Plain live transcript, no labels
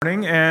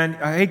Morning, and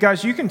hey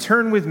guys, you can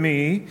turn with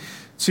me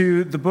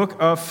to the book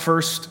of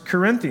 1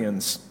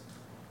 Corinthians.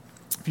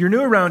 If you're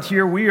new around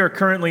here, we are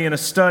currently in a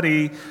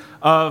study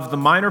of the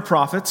Minor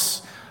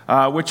Prophets,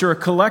 which are a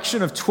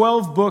collection of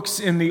 12 books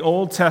in the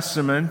Old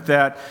Testament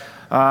that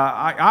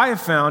I have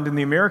found in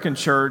the American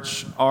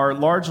church are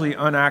largely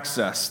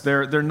unaccessed.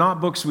 They're not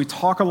books we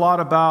talk a lot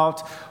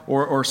about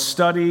or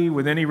study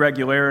with any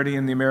regularity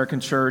in the American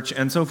church.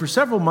 And so for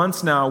several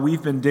months now,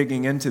 we've been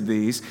digging into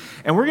these.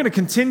 And we're going to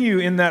continue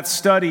in that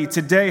study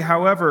today.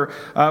 However,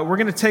 we're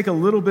going to take a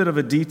little bit of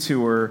a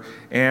detour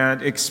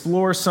and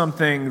explore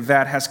something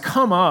that has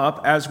come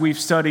up as we've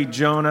studied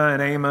Jonah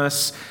and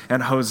Amos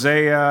and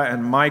Hosea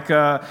and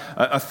Micah,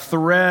 a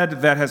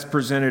thread that has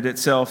presented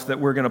itself that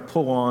we're going to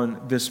pull on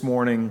this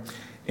morning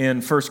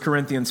in 1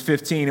 Corinthians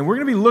 15. And we're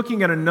going to be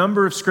looking at a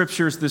number of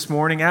scriptures this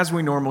morning, as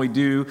we normally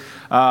do.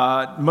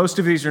 Most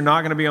of these are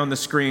not going to be on the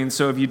screen,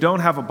 so if you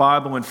don't have a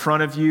Bible in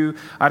front of you,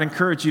 I'd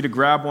encourage you to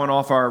grab one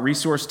off our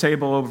resource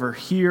table over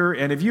here.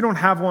 And if you don't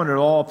have one at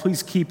all,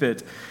 please keep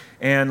it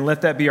and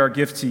let that be our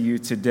gift to you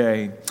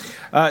today.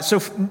 So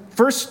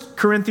 1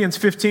 Corinthians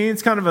 15,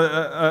 it's kind of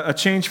a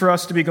change for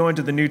us to be going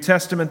to the New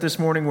Testament this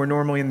morning. We're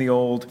normally in the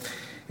Old.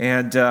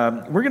 And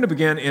we're going to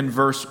begin in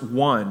verse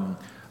 1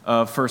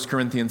 of 1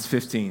 Corinthians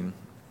 15.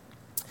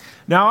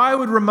 Now I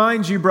would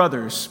remind you,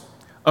 brothers,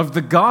 of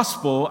the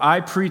gospel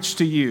I preached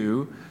to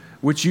you,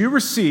 which you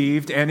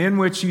received and in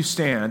which you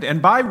stand, and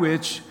by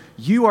which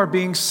you are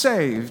being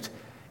saved,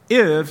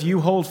 if you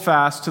hold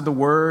fast to the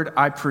word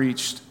I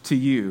preached to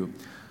you,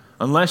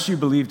 unless you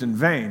believed in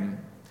vain.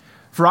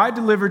 For I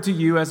delivered to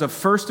you as of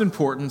first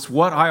importance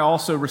what I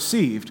also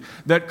received,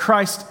 that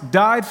Christ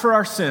died for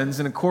our sins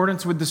in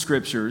accordance with the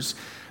Scriptures,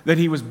 that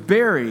he was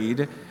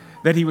buried,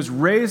 that he was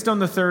raised on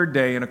the third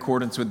day in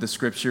accordance with the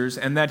Scriptures,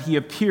 and that he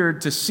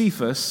appeared to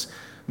Cephas,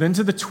 then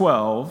to the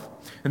 12,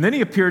 and then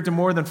he appeared to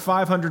more than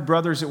 500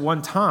 brothers at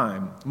one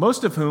time,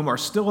 most of whom are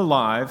still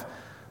alive,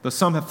 though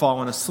some have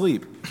fallen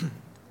asleep.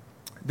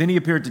 Then he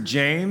appeared to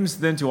James,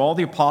 then to all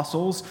the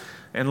apostles,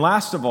 and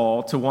last of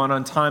all, to one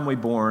untimely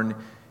born,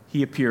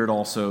 he appeared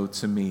also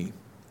to me.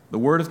 The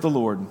word of the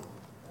Lord.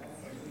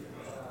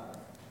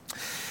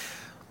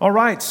 All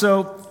right,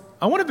 so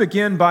I want to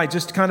begin by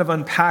just kind of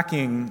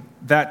unpacking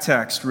that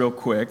text real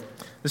quick.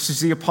 This is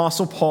the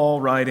Apostle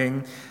Paul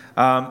writing.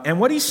 And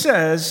what he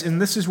says,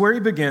 and this is where he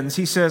begins,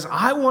 he says,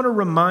 I want to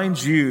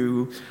remind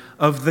you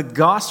of the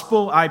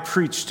gospel I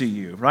preached to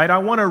you, right? I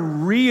want to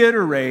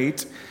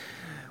reiterate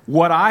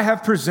what I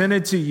have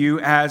presented to you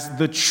as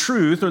the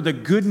truth or the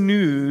good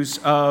news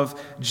of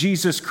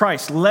Jesus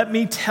Christ. Let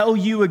me tell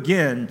you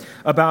again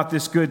about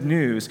this good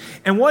news.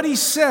 And what he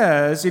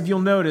says, if you'll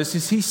notice,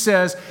 is he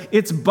says,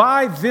 it's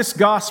by this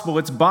gospel,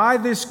 it's by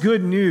this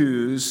good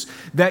news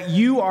that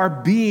you are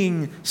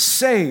being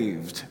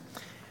saved.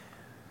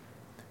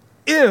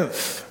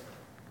 If,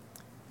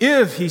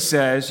 he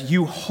says,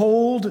 you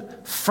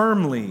hold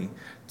firmly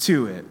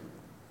to it.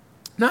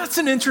 Now, that's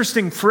an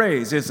interesting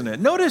phrase, isn't it?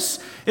 Notice,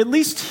 at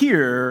least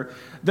here,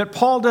 that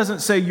Paul doesn't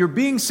say you're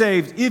being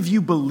saved if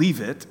you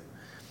believe it.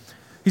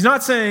 He's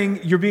not saying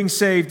you're being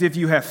saved if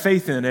you have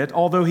faith in it,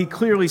 although he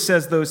clearly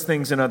says those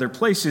things in other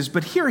places.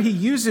 But here he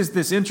uses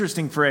this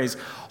interesting phrase,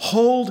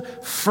 hold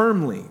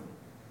firmly.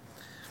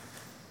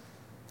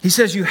 He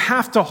says you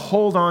have to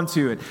hold on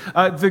to it.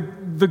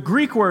 The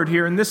Greek word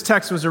here, and this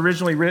text was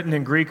originally written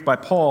in Greek by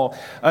Paul,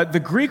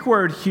 the Greek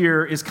word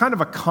here is kind of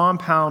a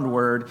compound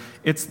word.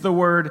 It's the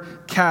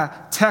word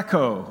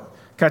kateko,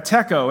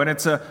 and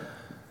it's a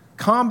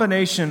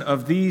combination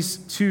of these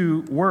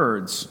two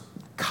words,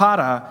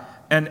 kata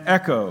and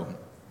echo.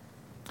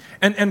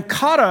 And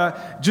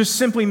kata just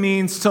simply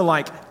means to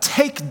like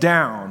take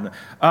down.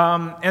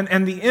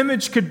 And the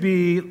image could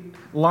be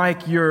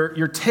like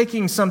you're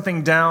taking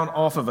something down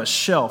off of a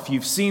shelf.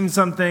 You've seen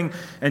something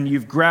and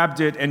you've grabbed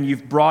it and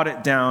you've brought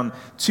it down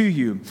to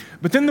you.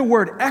 But then the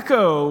word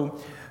echo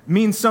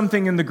means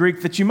something in the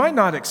Greek that you might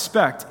not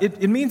expect.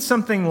 It means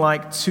something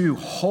like to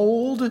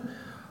hold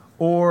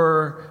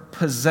or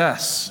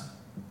possess.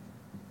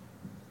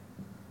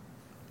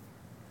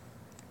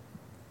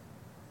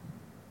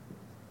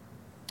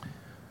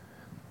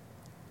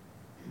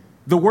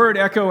 The word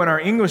echo in our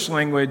English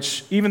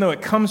language, even though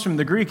it comes from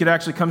the Greek, it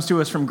actually comes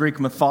to us from Greek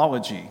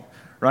mythology,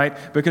 right?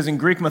 Because in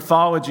Greek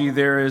mythology,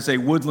 there is a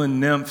woodland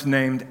nymph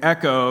named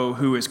Echo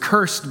who is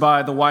cursed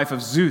by the wife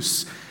of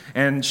Zeus,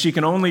 and she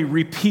can only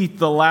repeat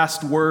the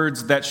last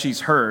words that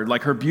she's heard,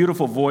 like her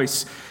beautiful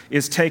voice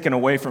is taken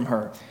away from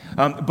her.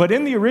 But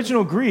in the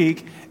original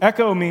Greek,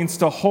 echo means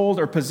to hold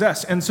or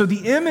possess. And so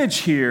the image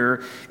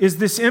here is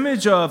this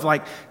image of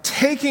like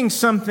taking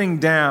something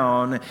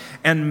down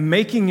and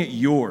making it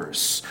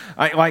yours.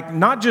 Like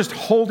not just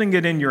holding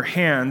it in your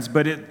hands,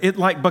 but it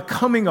like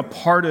becoming a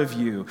part of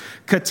you.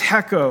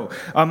 Kateko,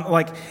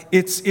 like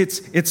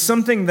it's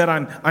something that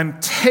I'm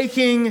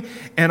taking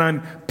and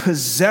I'm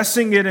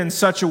possessing it in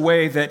such a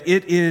way that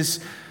it is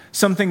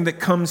something that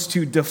comes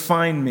to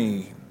define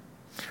me.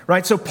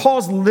 Right? So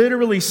Paul's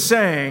literally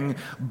saying,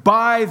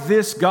 by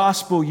this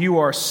gospel you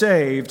are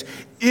saved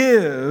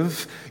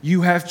if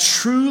you have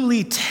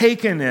truly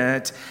taken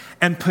it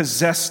and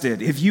possessed it,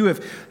 if you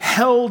have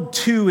held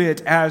to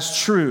it as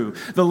true.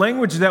 The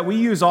language that we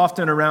use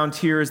often around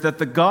here is that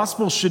the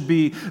gospel should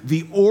be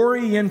the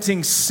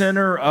orienting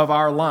center of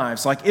our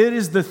lives. Like it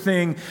is the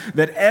thing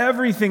that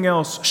everything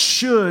else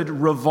should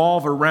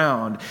revolve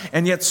around.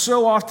 And yet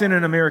so often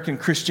in American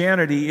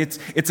Christianity,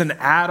 it's an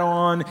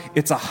add-on,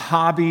 it's a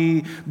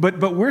hobby,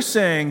 but we're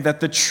saying that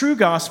the true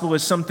gospel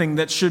is something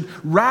that should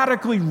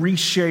radically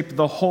reshape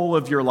the whole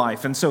of your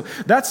life. And so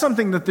that's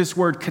something that this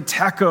word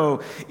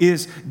kateko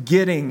is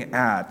getting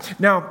at.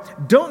 Now,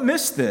 don't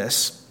miss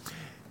this.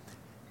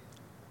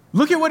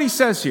 Look at what he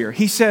says here.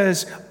 He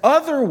says,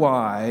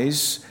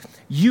 otherwise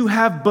you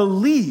have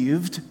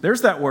believed,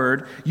 there's that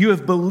word, you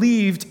have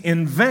believed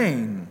in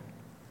vain.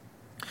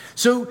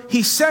 So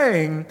he's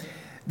saying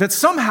that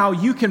somehow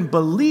you can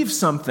believe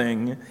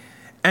something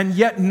and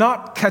yet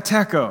not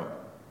kateko.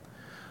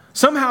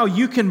 Somehow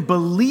you can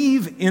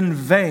believe in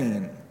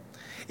vain.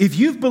 If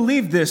you've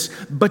believed this,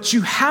 but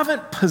you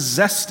haven't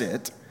possessed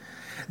it,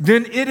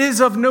 then it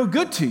is of no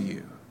good to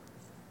you.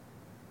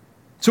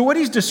 So what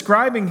he's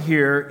describing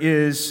here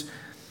is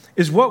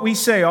what we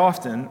say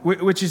often,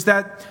 which is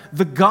that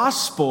the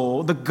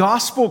gospel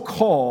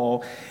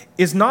call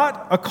is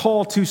not a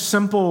call to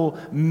simple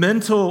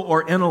mental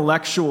or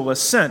intellectual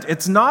assent.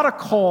 It's not a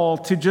call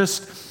to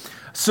just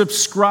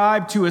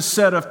subscribe to a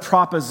set of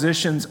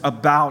propositions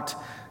about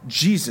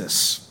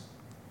Jesus.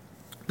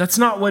 That's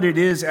not what it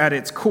is at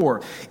its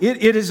core.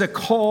 It is a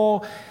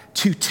call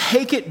to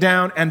take it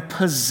down and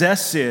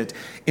possess it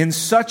in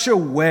such a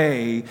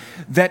way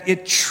that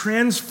it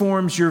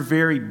transforms your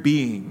very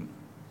being.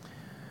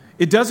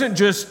 It doesn't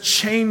just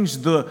change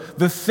the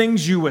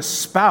things you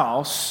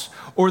espouse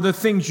or the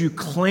things you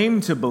claim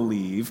to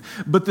believe,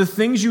 but the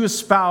things you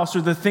espouse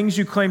or the things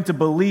you claim to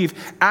believe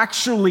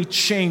actually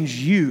change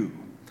you,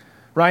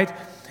 right?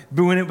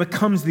 But when it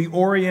becomes the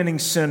orienting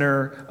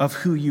center of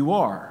who you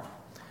are.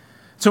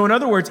 So in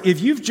other words,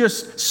 if you've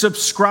just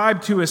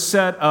subscribed to a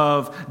set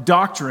of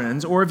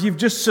doctrines, or if you've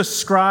just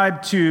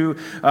subscribed to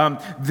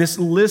this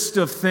list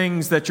of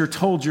things that you're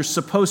told you're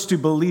supposed to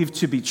believe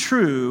to be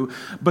true,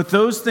 but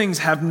those things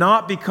have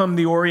not become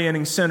the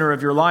orienting center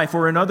of your life,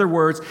 or in other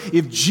words,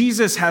 if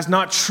Jesus has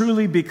not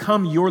truly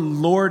become your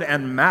Lord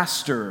and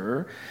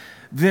Master,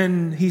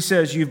 then he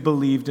says you've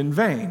believed in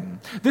vain.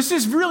 This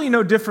is really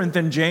no different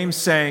than James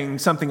saying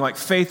something like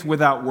faith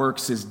without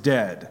works is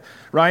dead,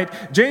 right?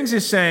 James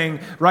is saying,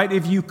 right,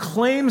 if you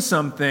claim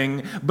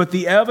something, but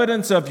the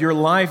evidence of your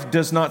life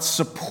does not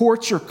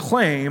support your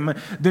claim,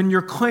 then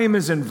your claim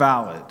is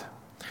invalid.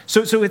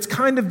 So it's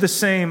kind of the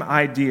same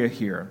idea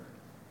here.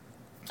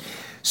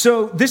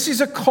 So this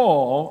is a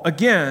call,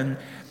 again,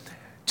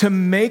 to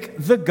make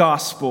the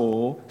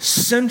gospel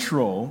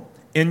central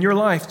in your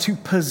life, to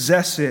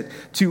possess it,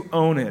 to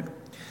own it.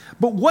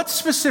 But what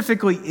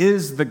specifically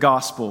is the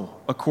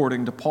gospel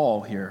according to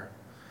Paul here?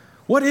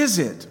 What is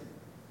it?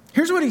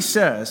 Here's what he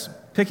says,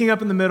 picking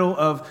up in the middle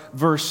of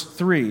verse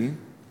 3,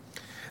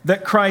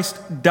 that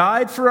Christ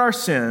died for our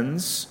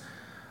sins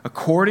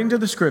according to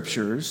the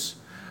Scriptures,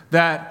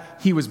 that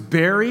he was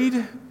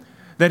buried,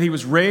 that he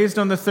was raised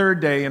on the third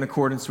day in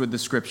accordance with the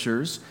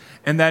Scriptures,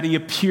 and that he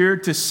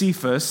appeared to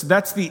Cephas.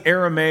 That's the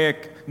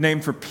Aramaic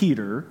name for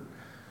Peter.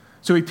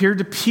 So he appeared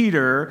to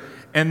Peter,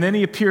 and then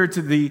he appeared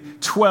to the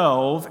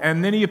 12,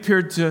 and then he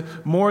appeared to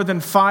more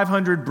than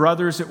 500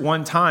 brothers at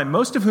one time,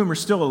 most of whom are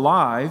still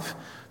alive,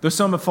 though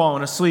some have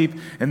fallen asleep.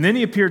 And then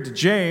he appeared to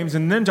James,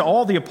 and then to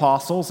all the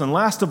apostles, and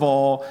last of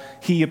all,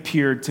 he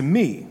appeared to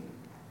me.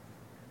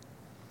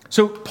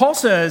 So Paul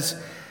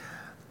says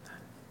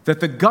that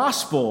the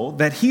gospel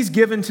that he's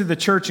given to the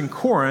church in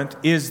Corinth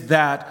is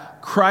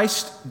that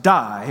Christ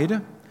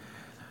died,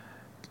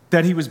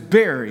 that he was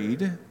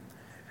buried,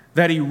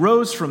 that he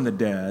rose from the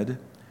dead,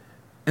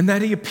 and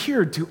that he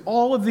appeared to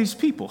all of these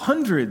people,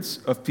 hundreds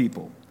of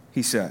people,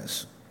 he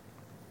says.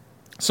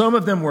 Some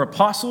of them were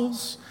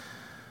apostles,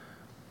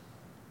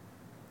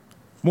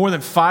 more than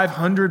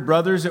 500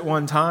 brothers at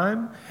one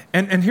time.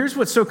 And here's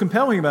what's so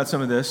compelling about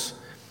some of this.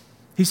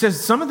 He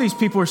says some of these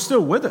people are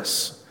still with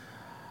us.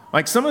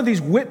 Like some of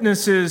these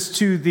witnesses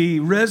to the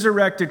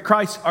resurrected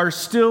Christ are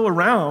still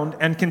around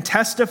and can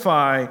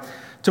testify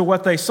to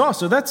what they saw.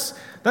 So that's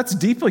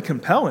deeply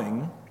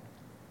compelling.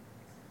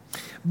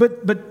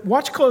 But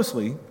watch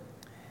closely.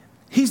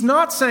 He's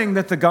not saying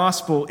that the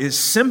gospel is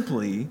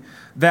simply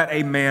that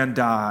a man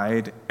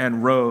died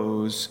and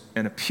rose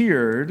and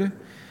appeared.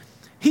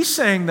 He's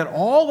saying that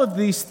all of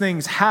these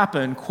things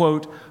happen,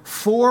 quote,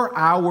 for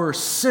our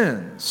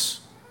sins.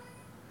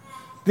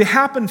 They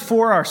happen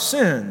for our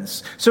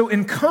sins. So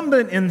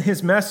incumbent in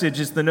his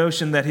message is the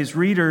notion that his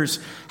readers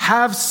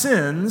have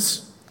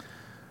sins,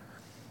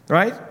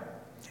 right?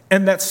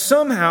 And that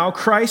somehow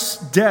Christ's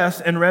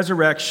death and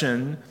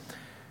resurrection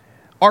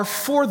are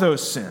for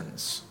those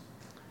sins.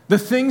 The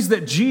things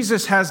that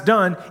Jesus has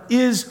done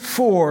is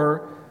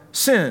for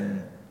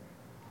sin.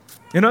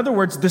 In other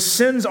words, the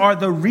sins are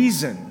the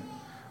reason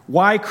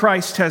why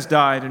Christ has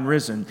died and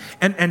risen.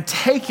 And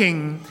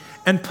taking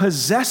and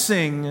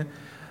possessing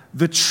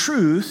the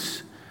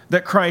truth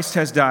that Christ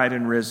has died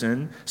and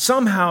risen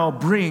somehow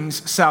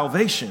brings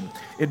salvation.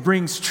 It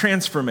brings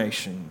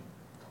transformation.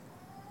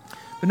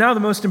 But now the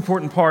most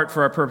important part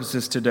for our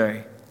purposes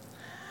today.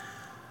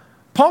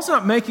 Paul's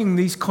not making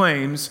these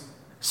claims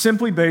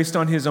simply based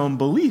on his own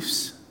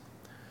beliefs,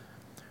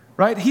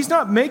 right? He's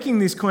not making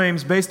these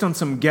claims based on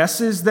some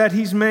guesses that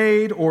he's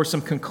made or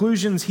some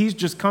conclusions he's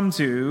just come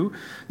to.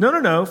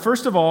 No.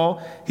 First of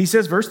all, he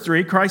says, verse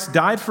 3, Christ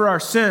died for our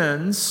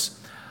sins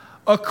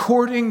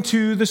according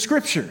to the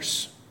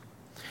Scriptures.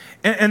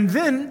 And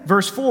then,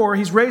 verse 4,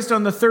 he's raised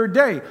on the third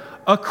day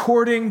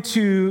according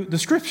to the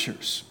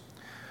Scriptures.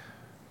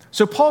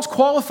 So Paul's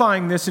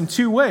qualifying this in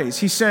two ways.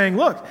 He's saying,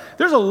 look,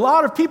 there's a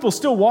lot of people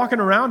still walking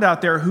around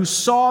out there who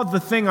saw the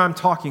thing I'm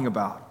talking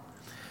about.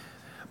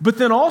 But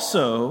then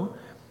also,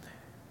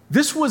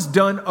 this was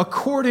done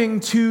according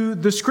to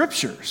the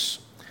Scriptures.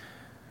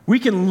 We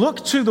can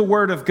look to the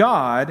Word of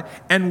God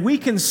and we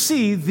can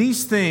see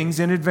these things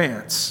in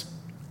advance.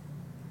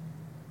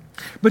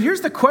 But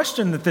here's the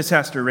question that this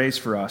has to raise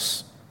for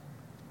us.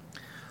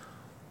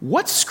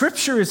 What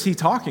Scripture is he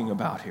talking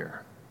about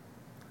here?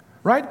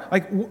 Right?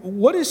 Like,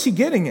 what is he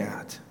getting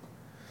at?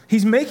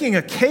 He's making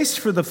a case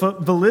for the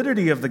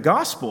validity of the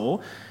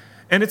gospel,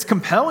 and it's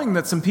compelling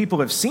that some people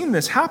have seen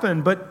this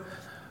happen, but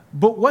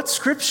what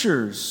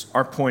Scriptures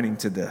are pointing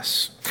to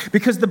this?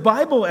 Because the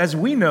Bible, as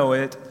we know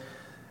it,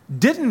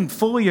 didn't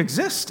fully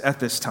exist at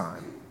this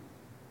time.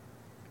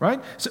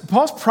 Right? So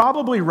Paul's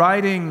probably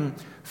writing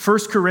 1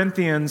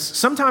 Corinthians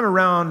sometime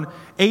around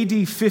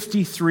AD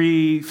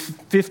 53,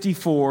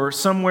 54,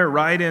 somewhere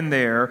right in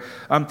there,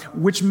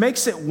 which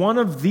makes it one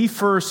of the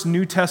first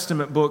New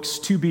Testament books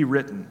to be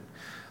written.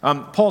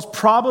 Paul's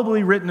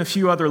probably written a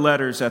few other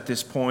letters at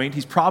this point.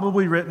 He's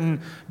probably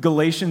written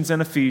Galatians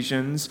and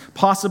Ephesians,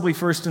 possibly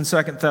 1st and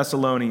 2nd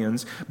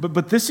Thessalonians,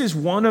 but this is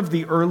one of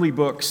the early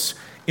books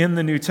in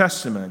the New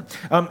Testament.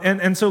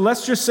 And so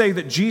let's just say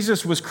that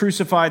Jesus was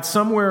crucified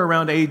somewhere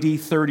around AD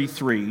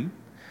 33.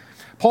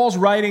 Paul's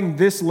writing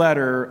this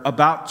letter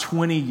about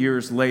 20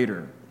 years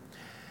later.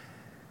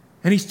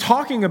 And he's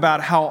talking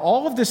about how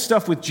all of this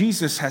stuff with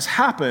Jesus has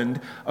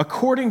happened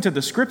according to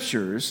the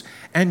Scriptures,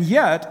 and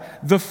yet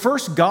the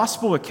first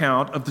gospel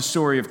account of the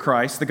story of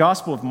Christ, the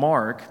Gospel of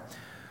Mark,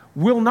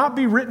 will not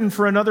be written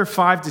for another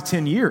 5 to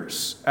 10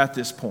 years at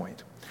this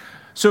point.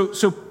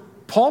 So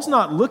Paul's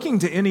not looking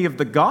to any of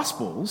the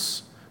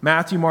Gospels,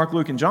 Matthew, Mark,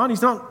 Luke, and John.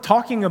 He's not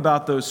talking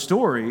about those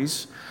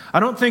stories. I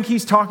don't think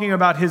he's talking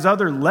about his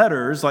other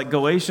letters like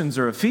Galatians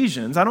or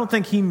Ephesians. I don't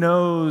think he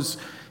knows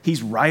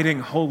he's writing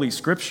Holy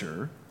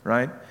Scripture,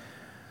 right?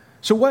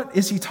 So what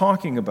is he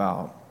talking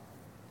about?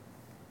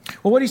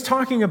 Well, what he's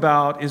talking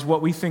about is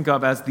what we think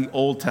of as the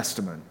Old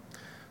Testament,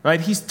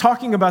 right? He's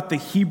talking about the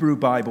Hebrew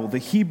Bible, the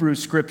Hebrew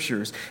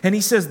Scriptures. And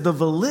he says the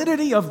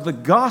validity of the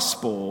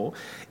gospel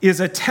is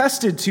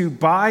attested to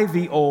by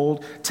the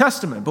Old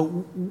Testament. But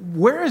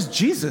where is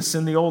Jesus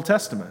in the Old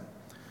Testament?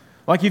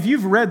 Like, if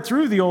you've read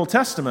through the Old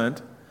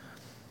Testament,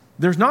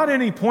 there's not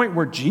any point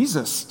where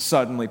Jesus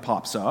suddenly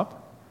pops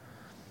up.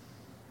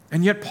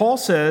 And yet Paul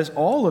says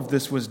all of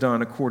this was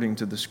done according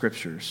to the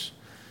Scriptures.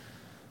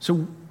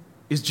 So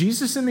is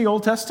Jesus in the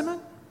Old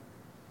Testament?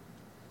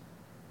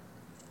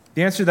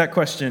 The answer to that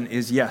question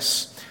is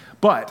yes.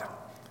 But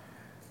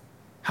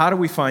how do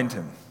we find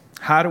him?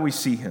 How do we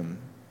see him?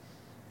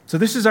 So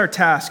this is our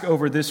task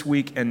over this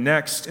week and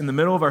next. In the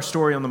middle of our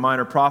story on the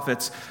minor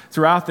prophets,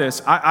 throughout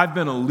this, I've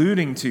been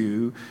alluding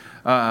to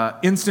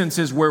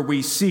instances where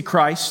we see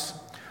Christ,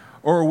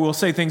 or we'll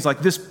say things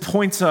like, this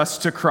points us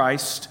to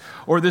Christ,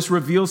 or this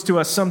reveals to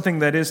us something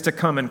that is to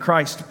come in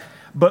Christ.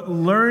 But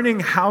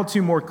learning how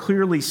to more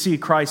clearly see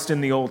Christ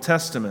in the Old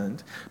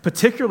Testament,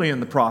 particularly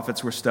in the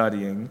prophets we're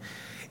studying,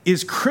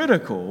 is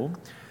critical,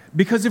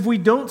 because if we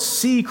don't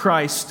see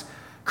Christ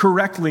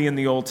correctly in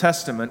the Old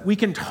Testament, we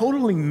can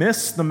totally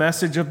miss the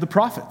message of the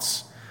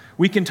prophets.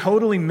 We can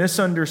totally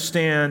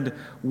misunderstand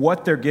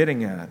what they're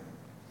getting at.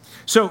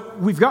 So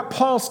we've got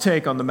Paul's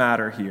take on the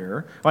matter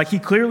here. Like, he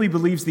clearly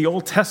believes the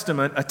Old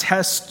Testament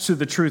attests to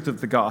the truth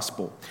of the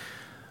gospel.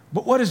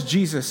 But what does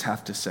Jesus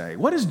have to say?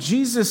 What does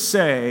Jesus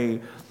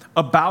say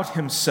about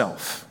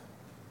himself?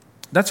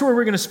 That's where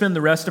we're going to spend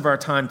the rest of our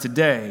time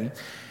today.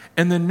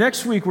 And then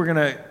next week, we're going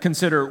to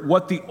consider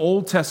what the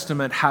Old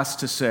Testament has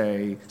to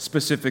say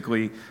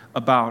specifically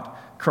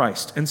about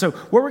Christ. And so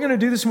what we're going to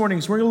do this morning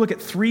is we're going to look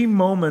at 3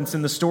 moments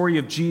in the story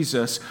of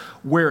Jesus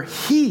where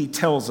he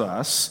tells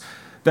us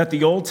that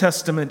the Old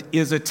Testament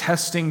is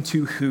attesting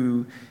to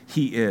who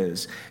he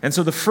is. And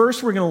so the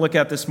first we're going to look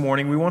at this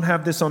morning, we won't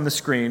have this on the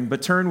screen,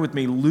 but turn with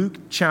me, Luke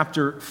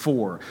chapter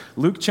 4.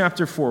 Luke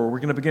chapter 4, we're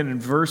going to begin in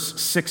verse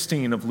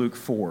 16 of Luke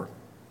 4.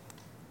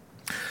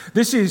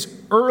 This is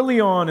early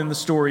on in the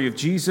story of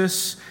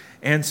Jesus,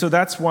 and so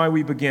that's why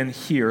we begin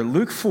here.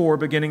 Luke 4,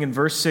 beginning in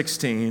verse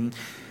 16, it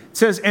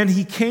says, "And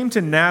he came to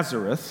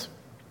Nazareth,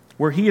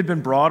 where he had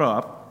been brought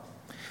up,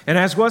 and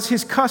as was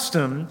his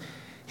custom,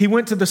 he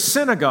went to the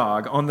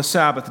synagogue on the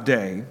Sabbath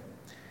day,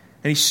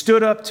 and he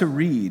stood up to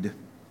read.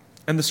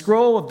 And the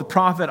scroll of the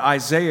prophet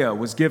Isaiah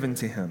was given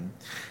to him.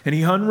 And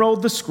he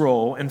unrolled the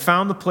scroll and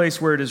found the place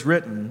where it is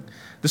written,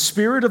 "The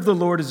Spirit of the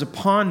Lord is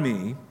upon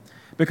me,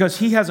 because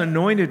he has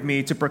anointed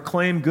me to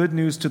proclaim good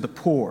news to the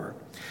poor.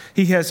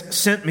 He has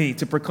sent me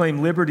to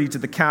proclaim liberty to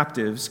the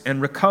captives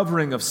and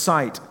recovering of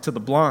sight to the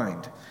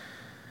blind,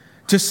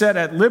 to set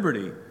at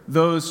liberty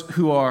those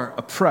who are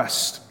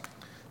oppressed,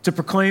 to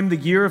proclaim the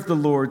year of the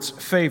Lord's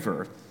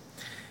favor."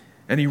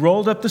 And he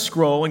rolled up the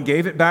scroll and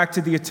gave it back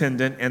to the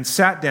attendant and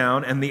sat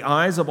down, and the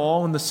eyes of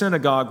all in the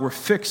synagogue were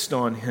fixed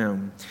on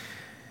him.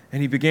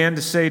 And he began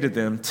to say to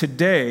them,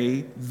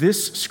 "Today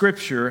this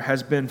scripture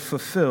has been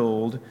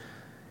fulfilled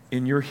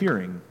in your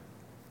hearing."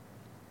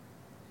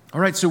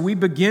 All right, so we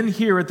begin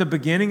here at the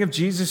beginning of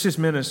Jesus'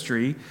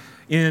 ministry.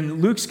 In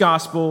Luke's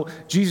gospel,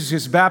 Jesus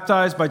is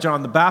baptized by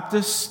John the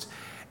Baptist,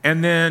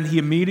 and then he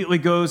immediately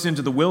goes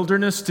into the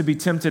wilderness to be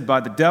tempted by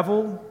the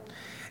devil.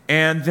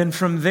 And then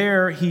from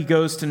there, he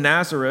goes to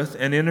Nazareth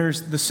and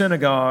enters the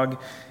synagogue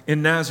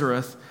in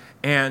Nazareth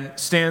and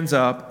stands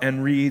up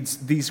and reads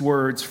these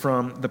words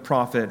from the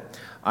prophet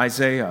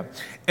Isaiah.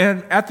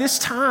 And at this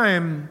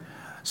time,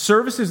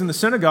 services in the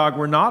synagogue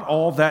were not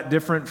all that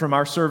different from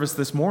our service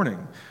this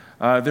morning.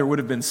 There would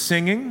have been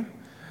singing,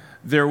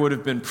 there would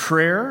have been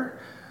prayer,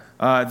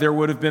 there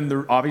would have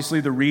been obviously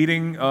the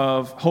reading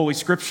of Holy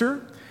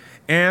Scripture,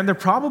 and there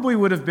probably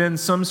would have been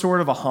some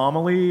sort of a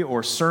homily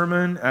or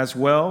sermon as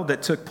well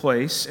that took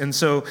place. And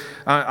so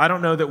I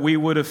don't know that we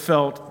would have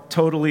felt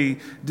totally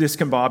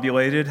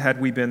discombobulated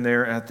had we been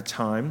there at the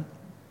time.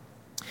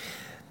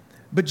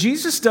 But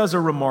Jesus does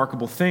a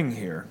remarkable thing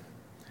here.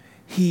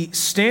 He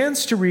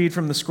stands to read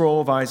from the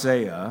scroll of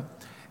Isaiah,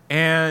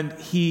 and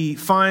he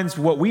finds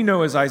what we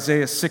know as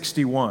Isaiah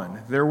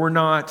 61. There were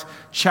not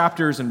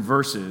chapters and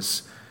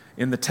verses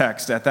in the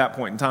text at that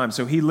point in time.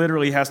 So he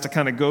literally has to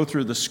kind of go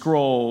through the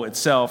scroll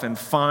itself and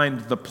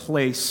find the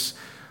place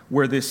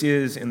where this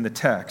is in the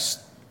text.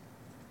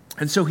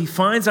 And so he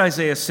finds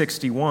Isaiah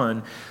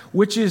 61,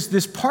 which is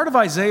this part of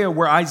Isaiah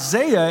where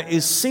Isaiah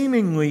is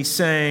seemingly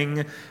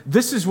saying,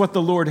 "This is what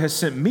the Lord has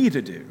sent me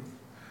to do."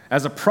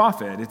 As a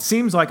prophet, it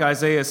seems like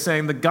Isaiah is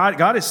saying that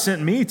God has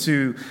sent me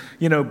to,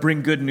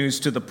 bring good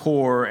news to the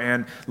poor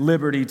and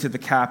liberty to the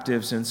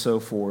captives and so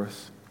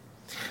forth.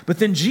 But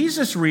then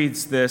Jesus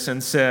reads this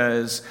and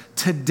says,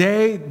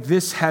 "Today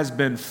this has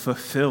been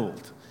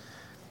fulfilled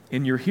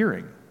in your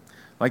hearing."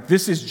 Like,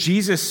 this is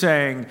Jesus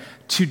saying,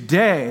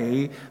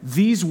 today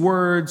these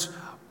words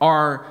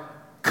are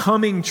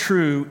coming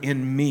true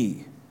in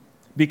me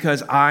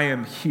because I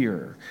am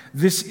here.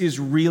 This is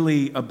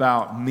really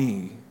about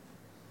me.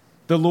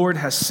 The Lord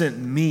has sent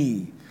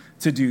me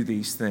to do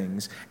these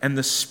things, and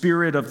the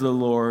Spirit of the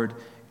Lord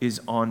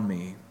is on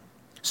me.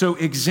 So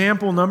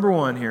example number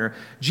one here,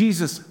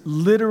 Jesus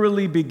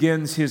literally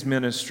begins his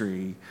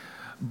ministry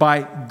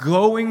by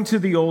going to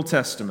the Old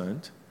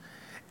Testament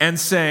and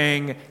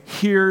saying,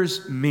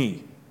 "Here's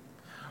me."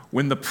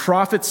 When the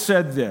prophet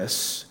said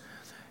this,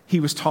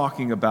 he was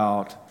talking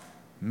about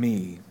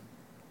me.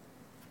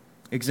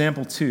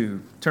 Example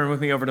 2, turn with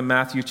me over to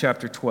Matthew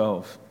chapter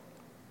 12.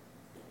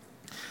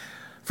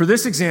 For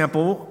this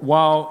example,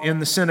 while in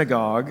the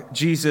synagogue,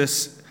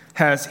 Jesus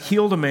has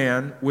healed a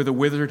man with a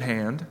withered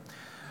hand,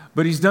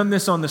 but he's done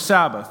this on the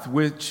Sabbath,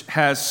 which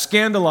has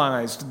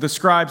scandalized the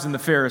scribes and the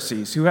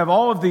Pharisees, who have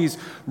all of these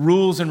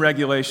rules and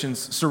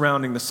regulations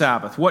surrounding the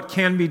Sabbath. What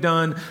can be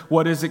done,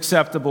 what is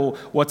acceptable,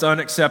 what's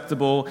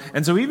unacceptable.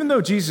 And so even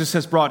though Jesus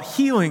has brought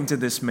healing to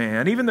this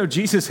man, even though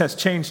Jesus has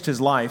changed his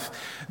life,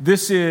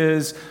 this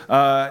is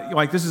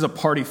a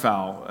party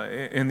foul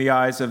in the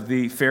eyes of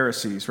the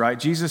Pharisees, right?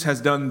 Jesus has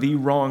done the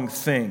wrong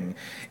thing.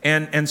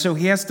 And so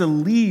he has to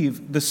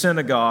leave the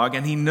synagogue,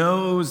 and he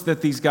knows that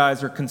these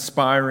guys are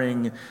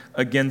conspiring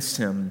against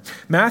him.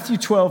 Matthew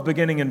 12,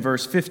 beginning in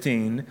verse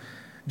 15,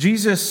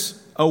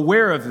 Jesus,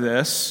 aware of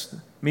this,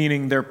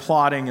 meaning they're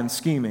plotting and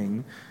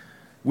scheming,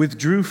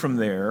 withdrew from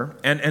there,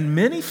 and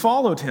many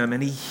followed him,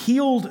 and he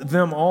healed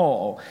them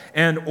all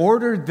and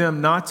ordered them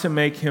not to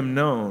make him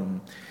known.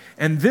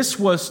 And this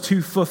was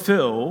to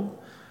fulfill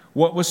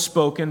what was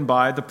spoken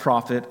by the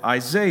prophet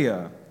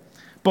Isaiah.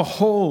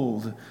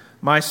 "Behold,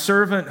 my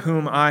servant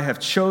whom I have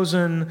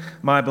chosen,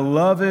 my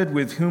beloved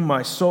with whom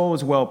my soul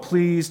is well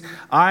pleased.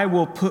 I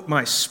will put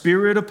my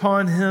spirit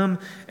upon him,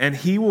 and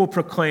he will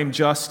proclaim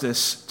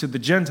justice to the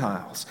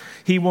Gentiles.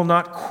 He will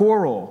not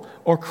quarrel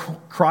or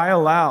cry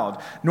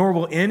aloud, nor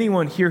will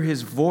anyone hear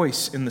his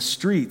voice in the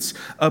streets.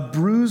 A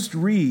bruised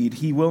reed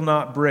he will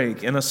not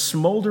break, and a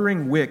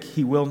smoldering wick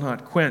he will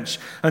not quench,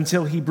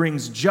 until he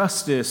brings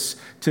justice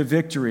to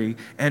victory.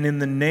 And in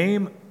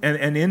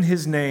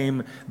his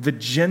name the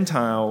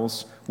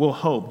Gentiles will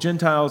hope."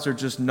 Gentiles are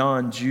just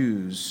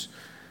non-Jews.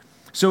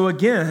 So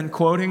again,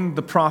 quoting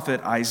the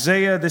prophet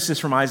Isaiah, this is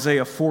from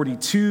Isaiah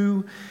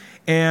 42.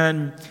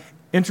 And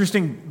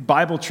interesting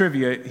Bible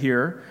trivia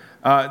here.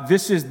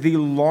 This is the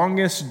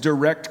longest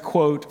direct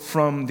quote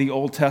from the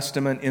Old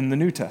Testament in the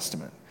New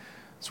Testament.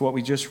 It's what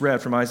we just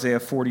read from Isaiah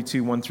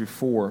 42, 1 through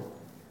 4.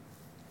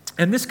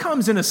 And this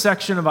comes in a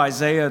section of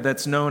Isaiah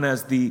that's known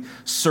as the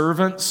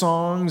servant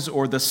songs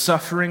or the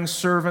suffering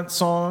servant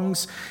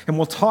songs. And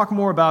we'll talk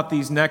more about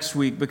these next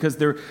week because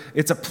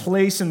it's a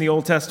place in the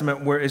Old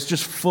Testament where it's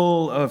just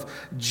full of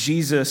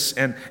Jesus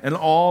and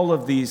all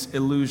of these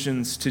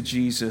allusions to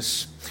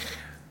Jesus.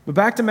 But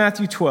back to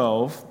Matthew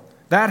 12,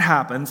 that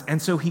happens.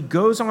 And so he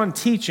goes on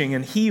teaching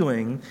and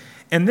healing.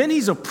 And then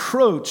he's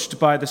approached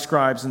by the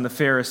scribes and the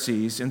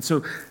Pharisees. And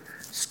so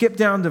skip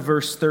down to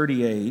verse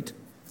 38.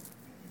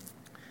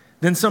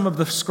 Then some of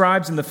the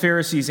scribes and the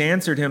Pharisees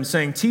answered him,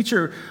 saying,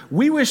 "Teacher,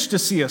 we wish to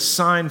see a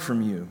sign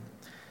from you."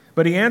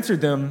 But he answered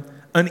them,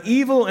 "An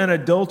evil and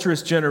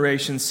adulterous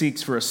generation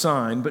seeks for a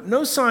sign, but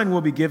no sign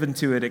will be given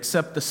to it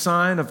except the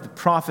sign of the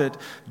prophet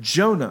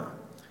Jonah.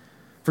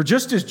 For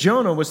just as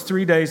Jonah was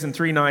 3 days and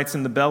 3 nights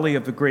in the belly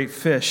of the great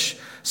fish,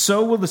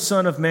 so will the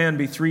Son of Man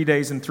be 3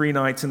 days and 3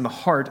 nights in the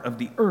heart of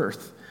the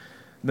earth.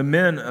 The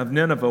men of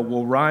Nineveh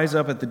will rise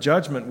up at the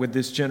judgment with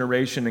this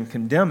generation and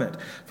condemn it,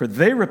 for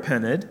they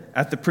repented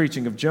at the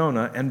preaching of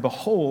Jonah, and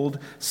behold,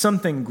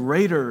 something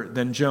greater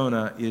than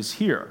Jonah is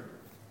here."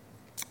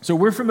 So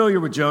we're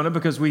familiar with Jonah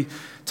because we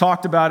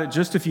talked about it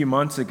just a few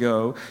months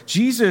ago.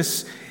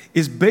 Jesus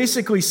is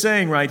basically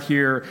saying right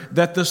here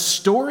that the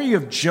story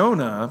of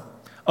Jonah,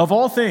 of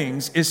all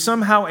things, is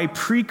somehow a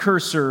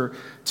precursor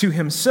to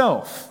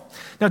himself.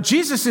 Now,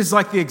 Jesus is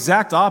like the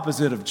exact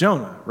opposite of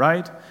Jonah,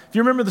 right? If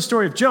you remember the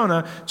story of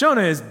Jonah,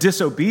 Jonah is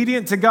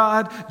disobedient to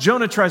God.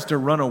 Jonah tries to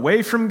run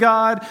away from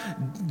God.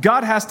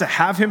 God has to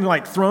have him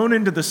thrown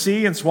into the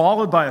sea and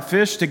swallowed by a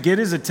fish to get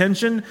his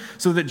attention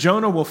so that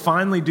Jonah will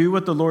finally do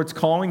what the Lord's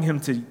calling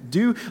him to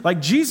do.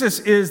 Jesus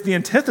is the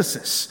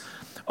antithesis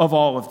of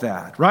all of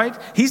that, right?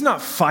 He's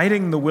not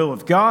fighting the will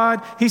of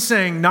God. He's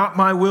saying, "Not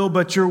my will,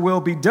 but your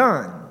will be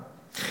done."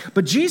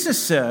 But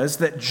Jesus says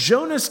that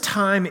Jonah's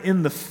time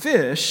in the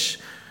fish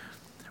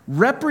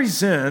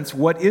represents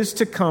what is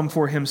to come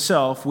for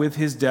himself with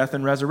his death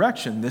and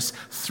resurrection, this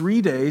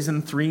 3 days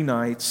and 3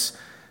 nights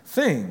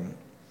thing.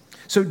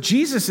 So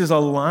Jesus is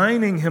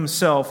aligning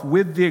himself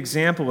with the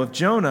example of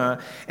Jonah,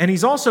 and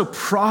he's also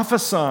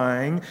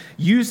prophesying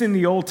using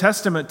the Old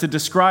Testament to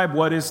describe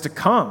what is to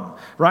come,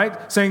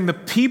 right? Saying the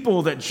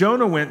people that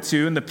Jonah went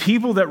to and the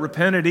people that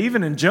repented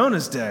even in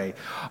Jonah's day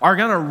are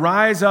going to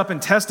rise up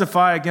and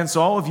testify against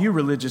all of you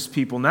religious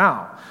people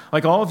now.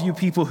 All of you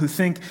people who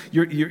think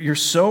you're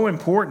so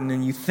important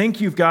and you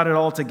think you've got it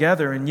all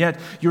together, and yet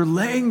you're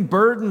laying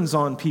burdens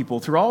on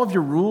people through all of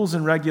your rules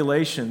and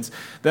regulations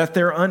that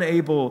they're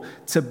unable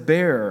to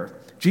bear.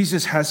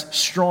 Jesus has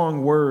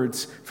strong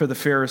words for the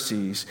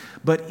Pharisees,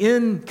 but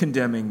in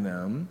condemning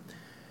them,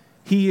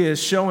 he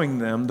is showing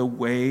them the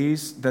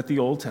ways that the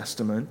Old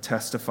Testament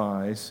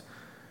testifies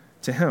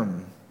to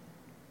him.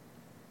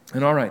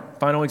 And all right,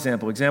 final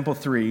example, example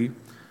 3,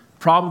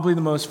 probably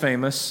the most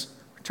famous.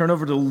 Turn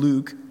over to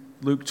Luke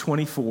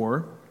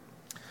 24.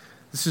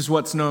 This is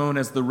what's known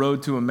as the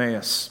road to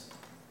Emmaus.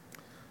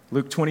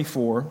 Luke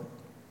 24.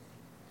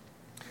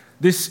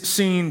 This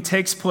scene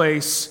takes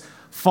place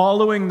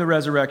following the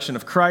resurrection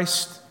of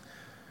Christ.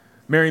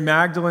 Mary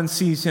Magdalene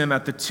sees him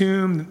at the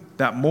tomb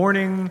that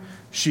morning.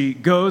 She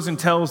goes and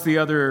tells the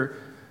other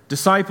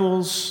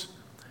disciples.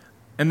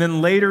 And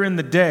then later in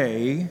the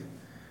day,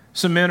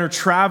 some men are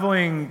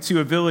traveling to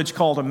a village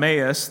called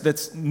Emmaus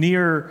that's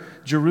near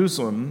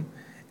Jerusalem.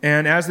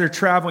 And as they're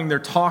traveling, they're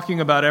talking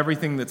about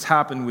everything that's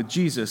happened with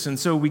Jesus. And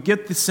so we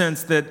get the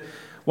sense that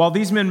while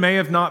these men may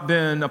have not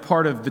been a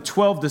part of the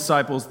 12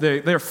 disciples,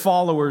 they're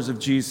followers of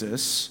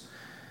Jesus.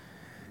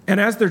 And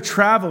as they're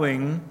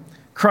traveling,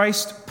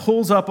 Christ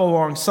pulls up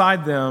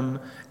alongside them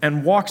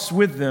and walks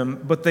with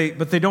them, but they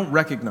don't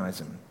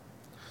recognize him.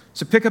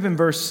 So pick up in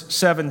verse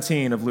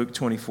 17 of Luke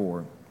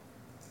 24.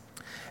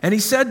 And he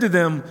said to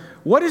them,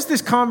 "What is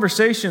this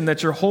conversation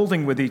that you're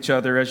holding with each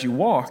other as you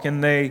walk?"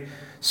 And they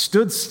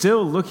stood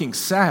still looking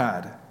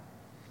sad.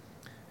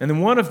 And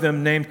then one of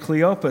them, named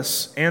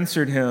Cleopas,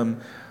 answered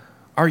him,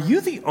 "Are you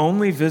the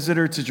only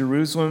visitor to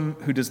Jerusalem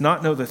who does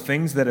not know the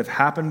things that have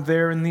happened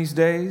there in these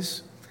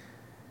days?"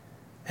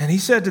 And he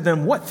said to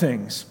them, "What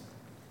things?"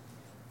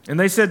 And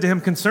they said to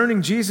him,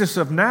 "Concerning Jesus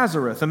of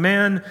Nazareth, a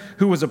man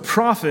who was a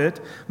prophet,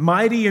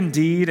 mighty in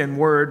deed and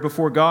word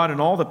before God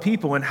and all the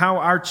people, and how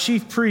our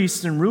chief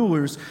priests and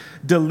rulers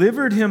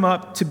delivered him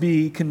up to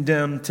be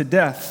condemned to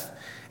death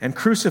and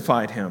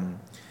crucified him.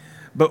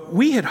 But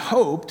we had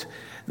hoped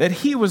that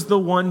he was the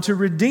one to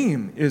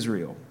redeem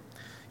Israel.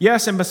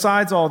 Yes, and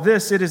besides all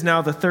this, it is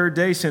now the 3rd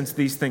day since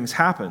these things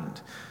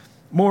happened.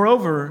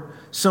 Moreover,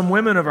 some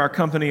women of our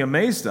company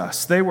amazed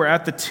us. They were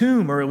at the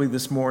tomb early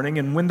this morning,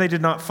 and when they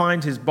did not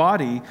find his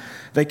body,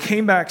 they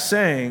came back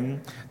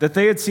saying that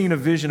they had seen a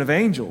vision of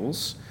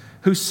angels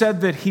who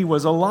said that he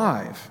was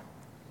alive.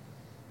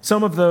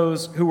 Some of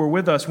those who were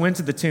with us went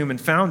to the tomb and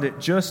found it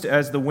just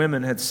as the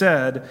women had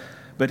said,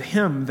 but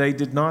him they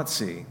did not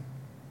see."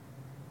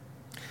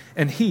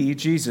 And he,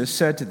 Jesus,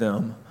 said to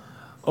them,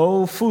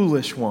 "O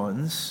foolish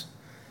ones,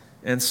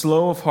 and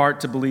slow of heart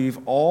to believe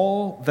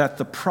all that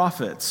the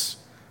prophets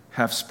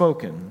have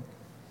spoken.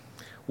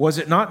 Was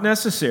it not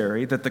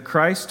necessary that the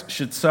Christ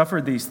should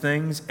suffer these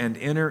things and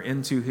enter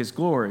into his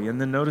glory?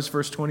 And then notice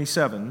verse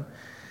 27.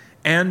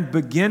 And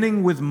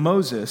beginning with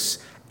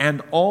Moses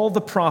and all the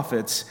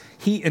prophets,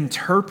 he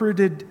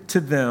interpreted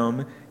to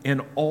them in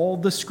all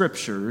the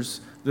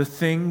scriptures the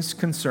things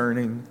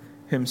concerning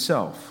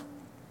himself.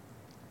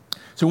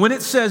 So when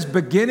it says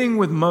beginning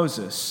with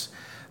Moses,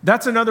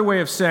 that's another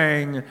way of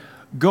saying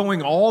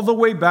going all the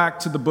way back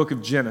to the book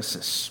of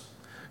Genesis,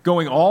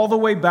 going all the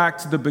way back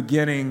to the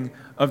beginning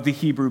of the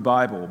Hebrew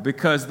Bible,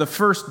 because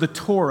the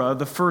Torah,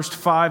 the first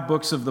 5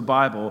 books of the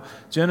Bible,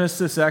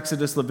 Genesis,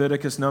 Exodus,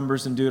 Leviticus,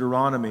 Numbers, and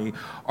Deuteronomy,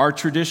 are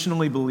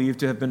traditionally believed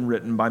to have been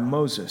written by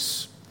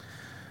Moses.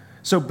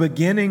 So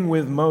beginning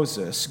with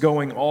Moses,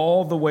 going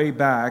all the way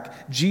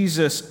back,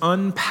 Jesus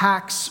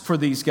unpacks for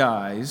these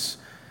guys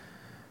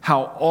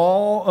how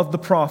all of the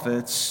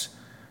prophets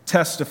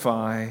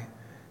testify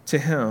to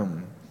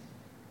him.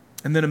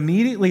 And then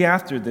immediately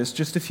after this,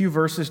 just a few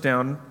verses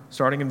down,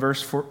 starting in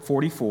verse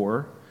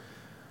 44,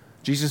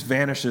 Jesus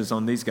vanishes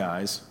on these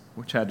guys,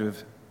 which had to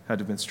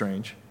have been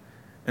strange.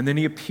 And then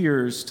he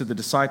appears to the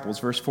disciples,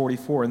 verse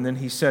 44, and then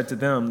he said to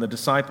them, the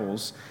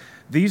disciples,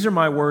 "These are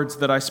my words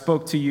that I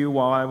spoke to you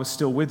while I was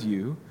still with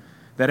you,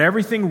 that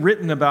everything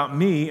written about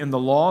me in the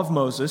law of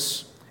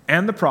Moses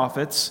and the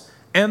prophets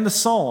and the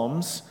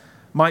Psalms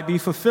might be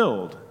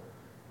fulfilled."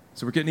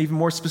 So we're getting even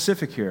more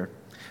specific here.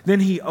 Then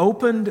he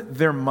opened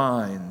their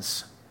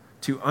minds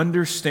to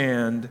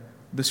understand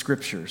the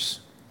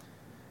scriptures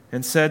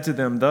and said to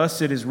them,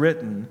 "Thus it is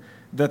written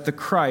that the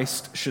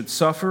Christ should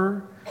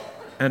suffer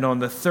and on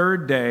the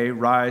third day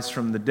rise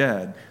from the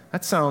dead."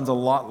 That sounds a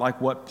lot like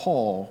what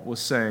Paul was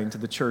saying to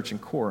the church in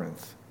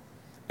Corinth.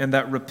 And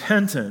that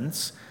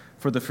repentance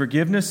for the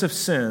forgiveness of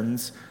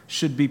sins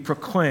should be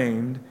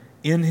proclaimed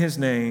in his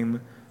name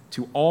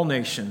to all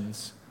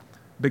nations,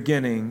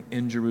 beginning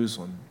in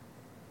Jerusalem.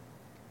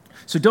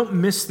 So don't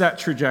miss that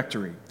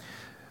trajectory.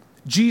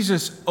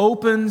 Jesus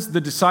opens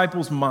the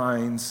disciples'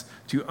 minds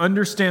to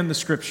understand the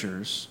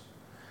scriptures.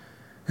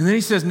 And then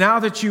he says, now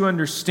that you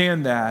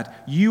understand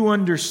that, you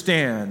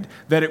understand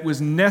that it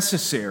was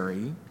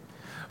necessary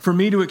for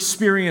me to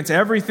experience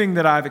everything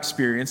that I've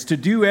experienced, to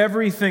do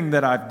everything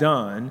that I've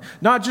done,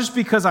 not just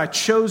because I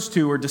chose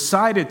to or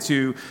decided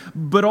to,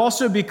 but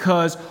also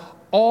because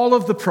all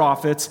of the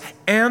prophets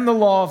and the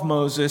law of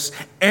Moses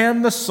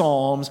and the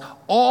Psalms,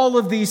 all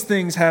of these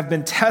things have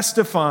been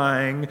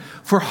testifying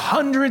for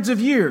hundreds of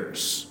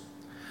years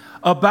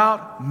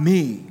about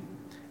me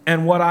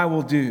and what I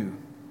will do.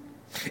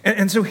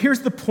 And so here's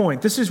the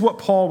point. This is what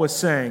Paul was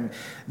saying.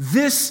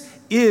 This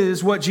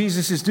is what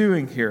Jesus is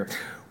doing here.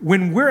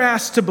 When we're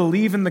asked to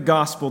believe in the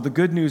gospel, the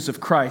good news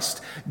of Christ,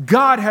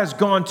 God has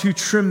gone to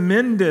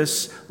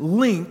tremendous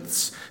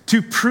lengths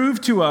to prove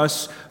to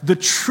us the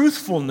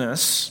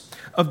truthfulness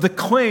of the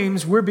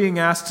claims we're being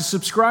asked to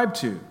subscribe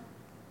to.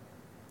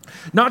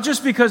 Not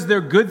just because they're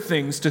good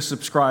things to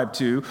subscribe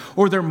to,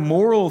 or they're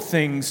moral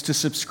things to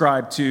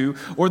subscribe to,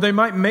 or they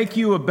might make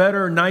you a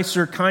better,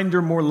 nicer,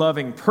 kinder, more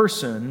loving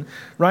person,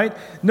 right?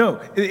 No,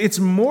 it's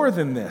more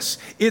than this.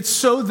 It's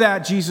so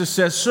that, Jesus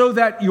says, so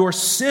that your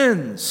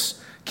sins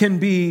can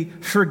be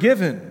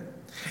forgiven.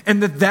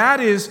 And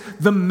that is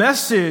the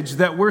message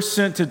that we're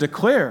sent to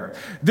declare.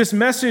 This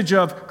message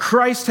of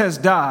Christ has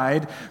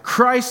died,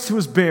 Christ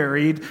was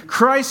buried,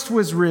 Christ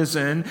was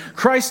risen,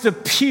 Christ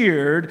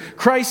appeared,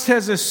 Christ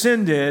has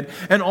ascended,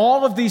 and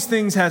all of these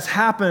things have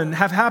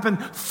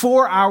happened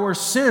for our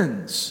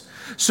sins,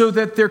 so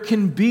that there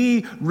can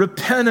be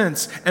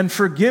repentance and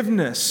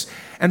forgiveness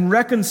and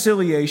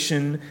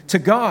reconciliation to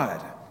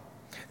God.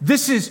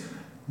 This is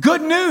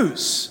good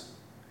news.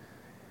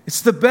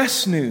 It's the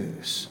best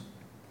news.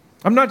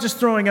 I'm not just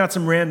throwing out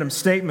some random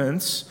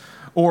statements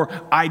or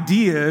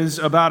ideas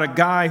about a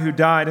guy who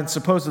died and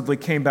supposedly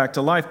came back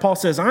to life. Paul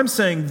says, I'm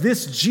saying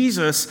this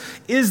Jesus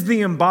is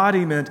the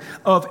embodiment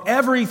of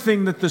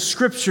everything that the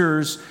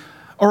scriptures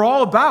are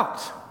all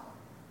about.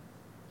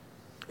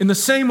 In the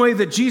same way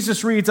that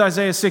Jesus reads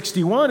Isaiah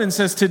 61 and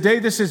says, today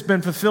this has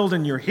been fulfilled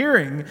in your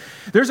hearing,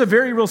 there's a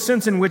very real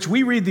sense in which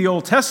we read the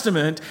Old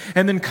Testament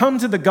and then come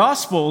to the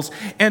Gospels,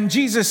 and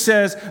Jesus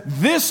says,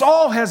 this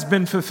all has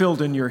been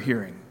fulfilled in your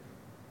hearing.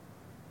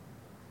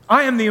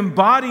 I am the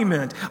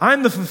embodiment. I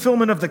am the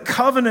fulfillment of the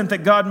covenant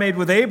that God made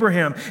with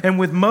Abraham and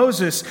with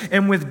Moses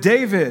and with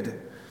David.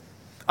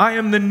 I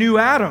am the new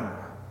Adam.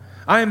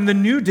 I am the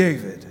new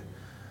David.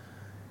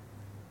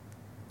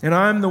 And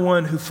I'm the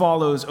one who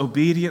follows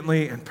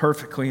obediently and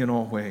perfectly in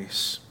all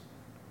ways.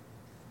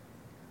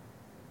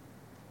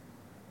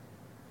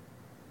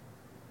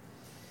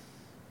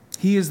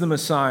 He is the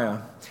Messiah.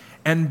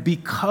 And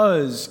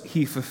because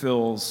he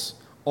fulfills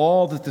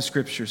all that the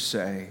scriptures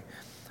say,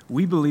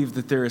 we believe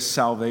that there is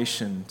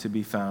salvation to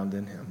be found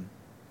in him.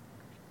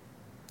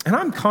 And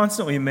I'm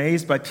constantly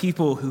amazed by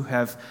people who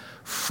have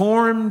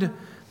formed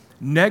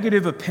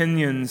negative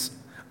opinions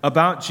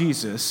about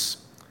Jesus,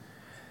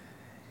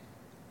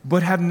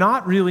 but have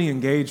not really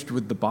engaged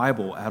with the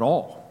Bible at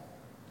all.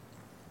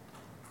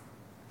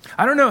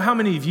 I don't know how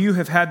many of you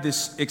have had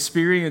this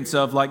experience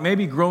of like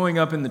maybe growing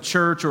up in the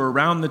church or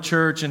around the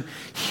church and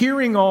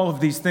hearing all of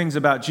these things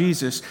about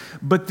Jesus,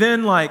 but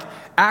then like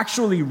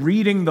actually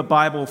reading the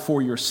Bible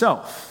for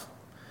yourself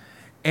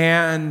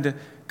and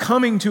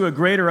coming to a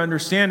greater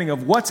understanding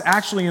of what's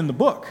actually in the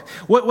book.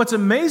 What's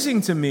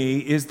amazing to me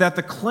is that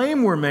the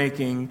claim we're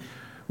making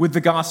with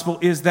the gospel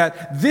is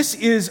that this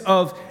is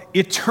of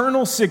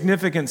eternal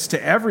significance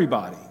to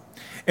everybody.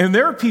 And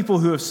there are people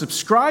who have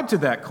subscribed to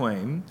that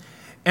claim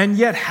and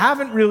yet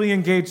haven't really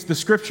engaged the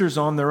scriptures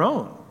on their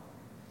own.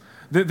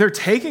 They're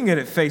taking it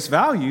at face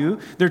value.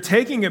 They're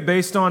taking it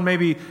based on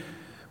maybe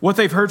what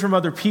they've heard from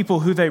other people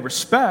who they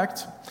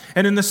respect.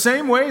 And in the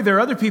same way, there are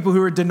other people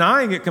who are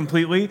denying it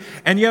completely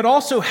and yet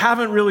also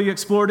haven't really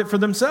explored it for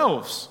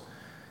themselves,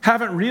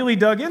 haven't really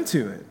dug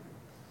into it.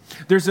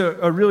 There's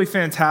a really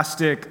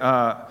fantastic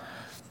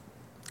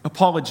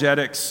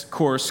apologetics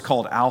course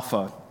called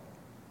Alpha.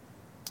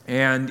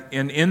 And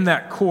in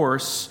that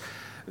course,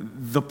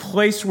 the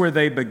place where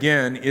they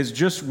begin is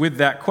just with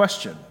that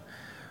question.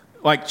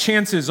 Like,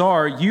 chances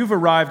are you've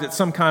arrived at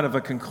some kind of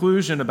a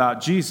conclusion about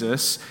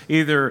Jesus,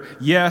 either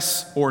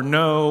yes or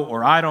no,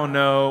 or I don't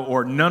know,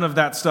 or none of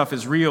that stuff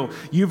is real.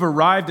 You've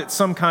arrived at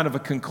some kind of a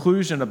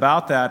conclusion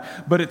about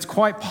that, but it's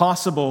quite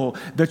possible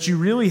that you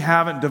really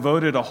haven't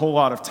devoted a whole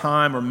lot of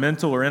time or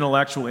mental or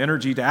intellectual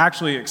energy to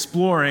actually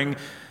exploring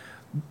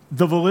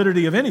the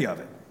validity of any of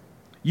it.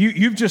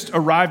 You've just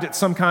arrived at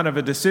some kind of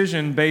a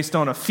decision based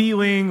on a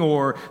feeling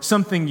or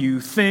something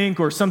you think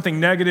or something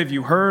negative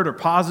you heard or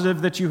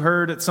positive that you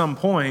heard at some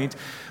point,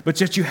 but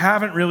yet you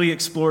haven't really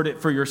explored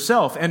it for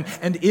yourself. And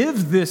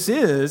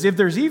if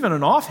there's even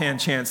an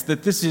offhand chance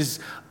that this is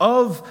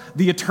of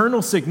the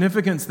eternal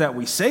significance that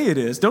we say it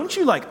is, don't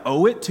you like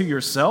owe it to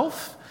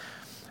yourself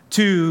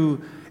to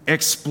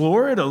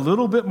explore it a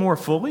little bit more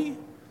fully?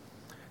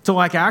 To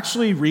like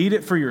actually read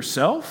it for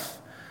yourself?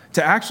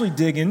 To actually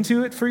dig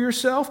into it for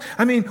yourself?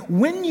 I mean,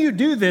 when you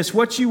do this,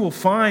 what you will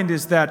find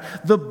is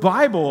that the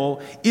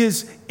Bible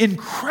is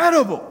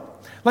incredible.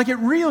 Like, it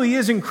really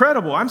is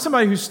incredible. I'm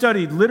somebody who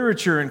studied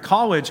literature in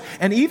college,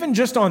 and even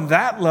just on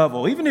that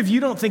level, even if you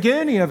don't think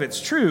any of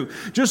it's true,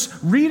 just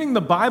reading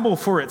the Bible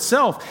for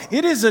itself,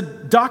 it is a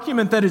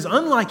document that is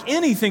unlike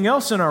anything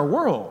else in our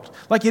world.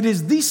 Like, it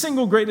is the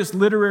single greatest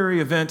literary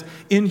event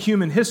in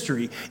human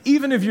history,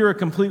 even if you're a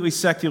completely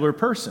secular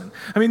person.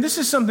 I mean, this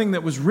is something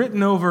that was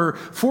written over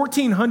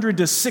 1,400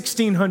 to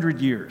 1,600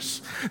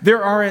 years.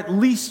 There are at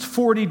least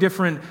 40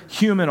 different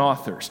human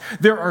authors.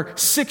 There are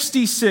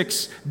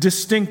 66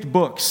 distinct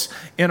books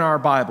in our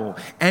Bible.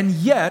 And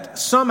yet,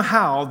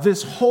 somehow,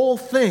 this whole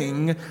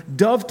thing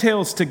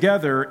dovetails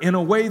together in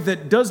a way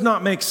that does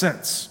not make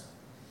sense,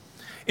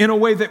 in a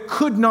way that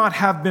could not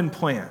have been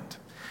planned,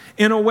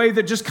 in a way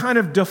that just kind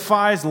of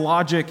defies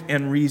logic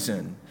and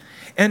reason.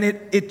 And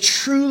it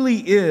truly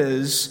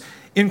is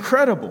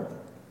incredible.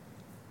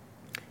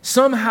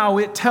 Somehow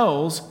it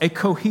tells a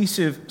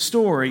cohesive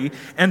story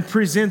and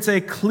presents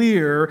a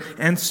clear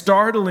and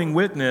startling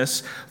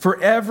witness for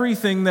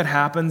everything that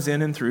happens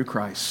in and through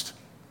Christ.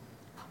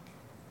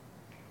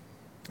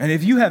 And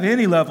if you have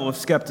any level of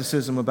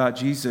skepticism about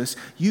Jesus,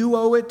 you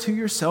owe it to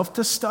yourself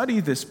to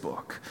study this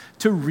book,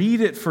 to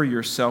read it for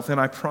yourself,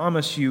 and I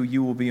promise you,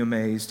 you will be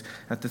amazed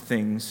at the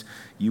things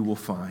you will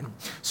find.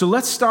 So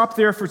let's stop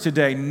there for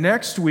today.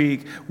 Next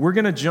week, we're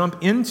going to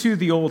jump into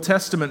the Old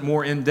Testament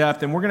more in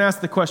depth, and we're going to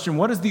ask the question,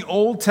 what does the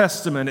Old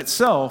Testament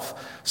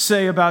itself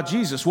say about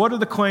Jesus? What are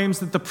the claims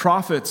that the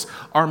prophets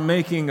are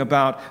making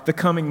about the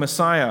coming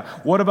Messiah?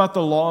 What about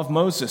the law of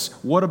Moses?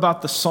 What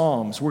about the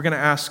Psalms? We're going to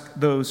ask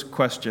those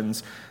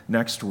questions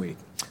next week.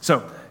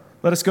 So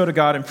let us go to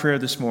God in prayer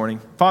this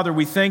morning. Father,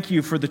 we thank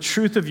you for the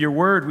truth of your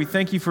word. We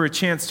thank you for a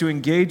chance to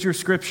engage your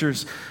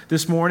scriptures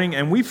this morning.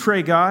 And we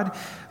pray, God,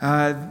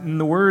 in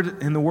the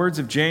words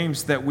of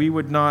James, that we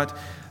would not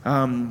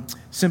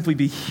simply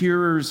be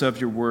hearers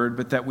of your word,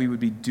 but that we would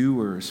be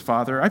doers.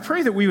 Father, I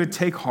pray that we would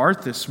take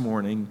heart this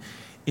morning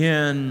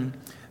in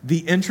the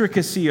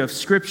intricacy of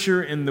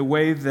Scripture, in the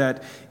way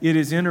that it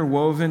is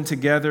interwoven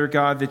together,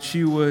 God, that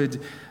you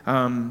would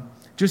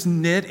just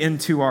knit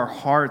into our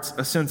hearts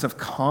a sense of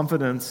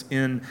confidence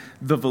in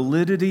the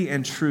validity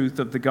and truth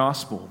of the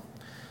gospel.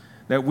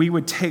 That we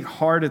would take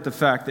heart at the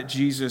fact that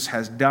Jesus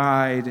has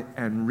died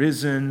and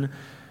risen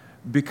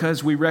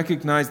because we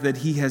recognize that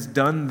he has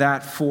done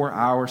that for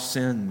our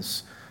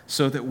sins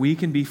so that we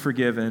can be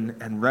forgiven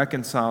and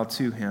reconciled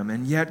to him.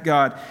 And yet,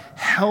 God,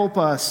 help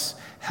us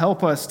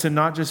to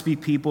not just be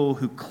people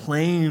who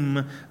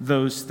claim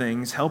those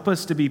things. Help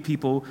us to be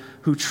people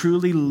who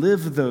truly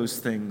live those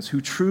things,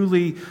 who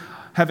truly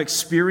have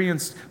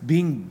experienced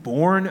being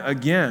born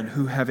again,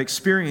 who have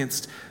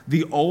experienced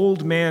the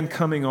old man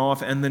coming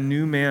off and the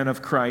new man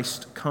of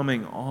Christ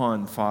coming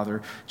on,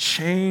 Father.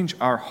 Change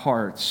our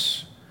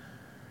hearts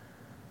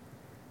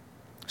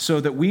so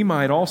that we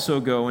might also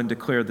go and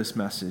declare this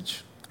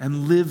message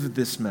and live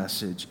this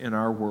message in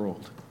our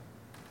world.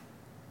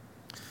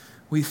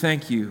 We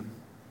thank you.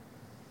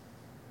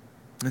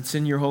 It's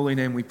in your holy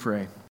name we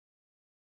pray.